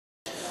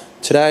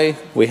Today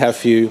we have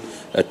for you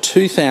a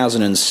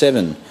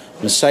 2007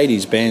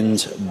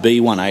 Mercedes-Benz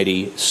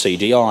B180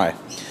 CDI.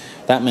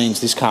 That means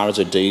this car is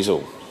a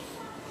diesel.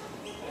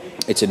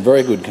 It's in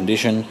very good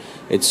condition.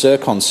 It's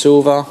zircon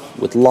silver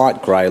with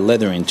light grey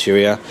leather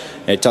interior.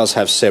 It does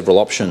have several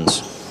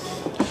options,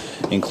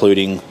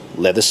 including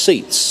leather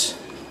seats,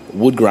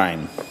 wood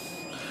grain,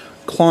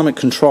 climate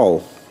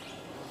control.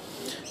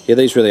 Yeah,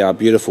 these really are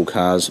beautiful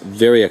cars,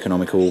 very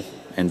economical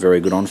and very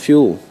good on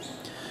fuel.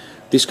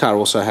 This car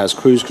also has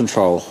cruise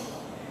control,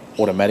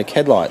 automatic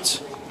headlights.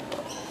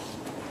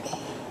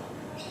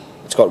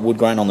 It's got wood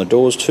grain on the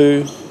doors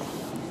too.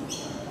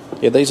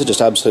 Yeah, these are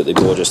just absolutely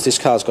gorgeous. This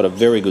car's got a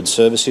very good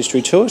service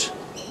history to it.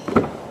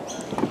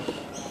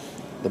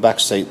 The back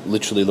seat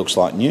literally looks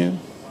like new.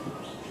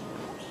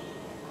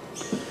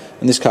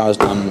 And this car has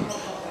done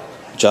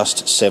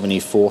just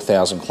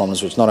 74,000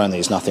 kilometres, which not only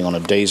is nothing on a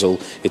diesel,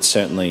 it's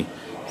certainly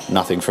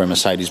nothing for a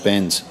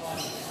Mercedes-Benz.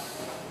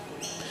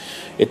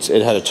 It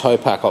had a tow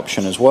pack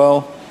option as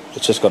well.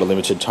 It's just got a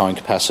limited towing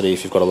capacity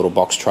if you've got a little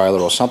box trailer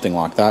or something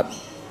like that.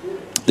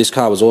 This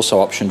car was also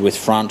optioned with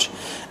front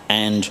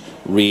and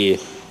rear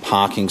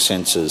parking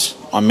sensors.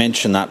 I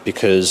mention that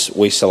because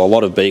we sell a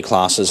lot of B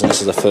classes and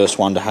this is the first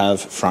one to have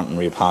front and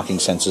rear parking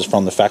sensors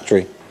from the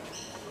factory.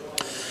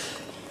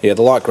 Yeah,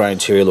 the light grey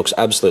interior looks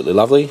absolutely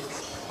lovely.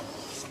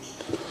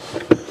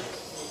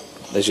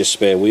 There's your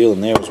spare wheel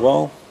in there as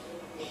well.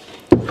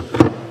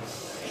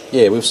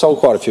 Yeah, we've sold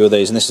quite a few of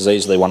these and this is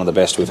easily one of the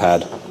best we've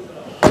had.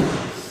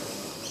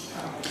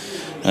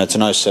 And it's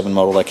an 07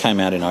 model. They came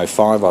out in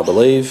 05, I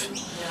believe.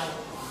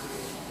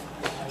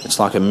 It's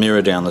like a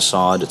mirror down the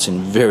side. It's in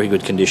very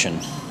good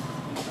condition.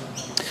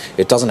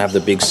 It doesn't have the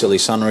big silly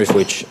sunroof,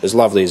 which, as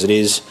lovely as it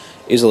is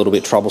a little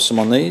bit troublesome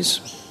on these.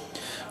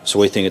 So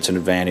we think it's an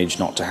advantage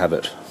not to have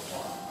it.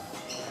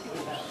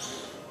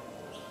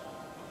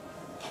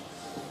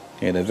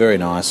 Yeah, they're very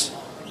nice.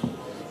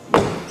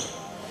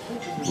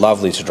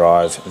 Lovely to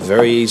drive,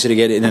 very easy to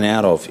get in and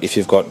out of if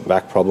you've got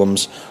back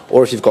problems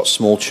or if you've got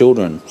small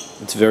children.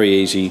 It's very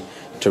easy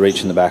to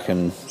reach in the back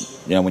and,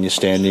 you know, when you're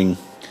standing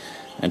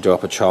and do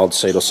up a child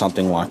seat or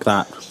something like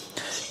that.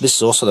 This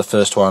is also the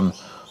first one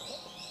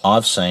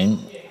I've seen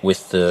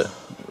with the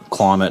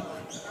climate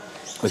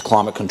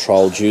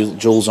control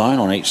dual zone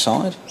on each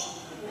side,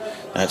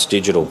 and it's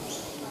digital.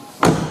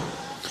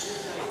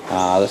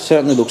 It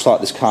certainly looks like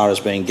this car has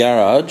been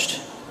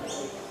garaged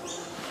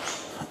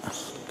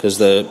because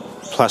the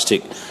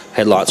plastic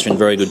headlights are in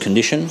very good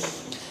condition.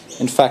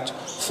 In fact,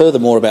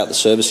 furthermore about the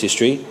service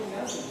history,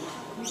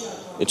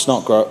 it's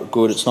not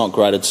good, it's not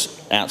great,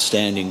 it's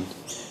outstanding.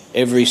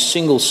 Every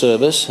single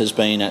service has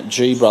been at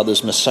G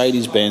Brothers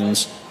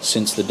Mercedes-Benz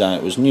since the day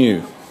it was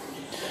new.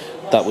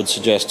 That would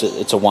suggest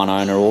it's a one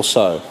owner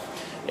also.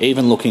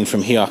 Even looking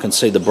from here, I can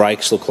see the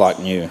brakes look like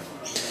new.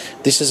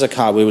 This is a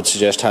car we would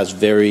suggest has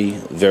very,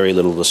 very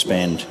little to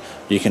spend.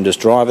 You can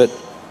just drive it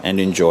and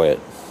enjoy it.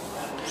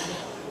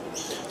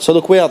 So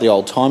look, we are the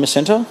Oldtimer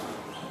Centre.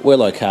 We're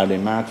located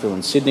in Marrickville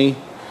in Sydney,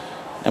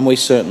 and we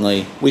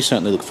certainly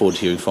look forward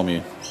to hearing from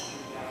you.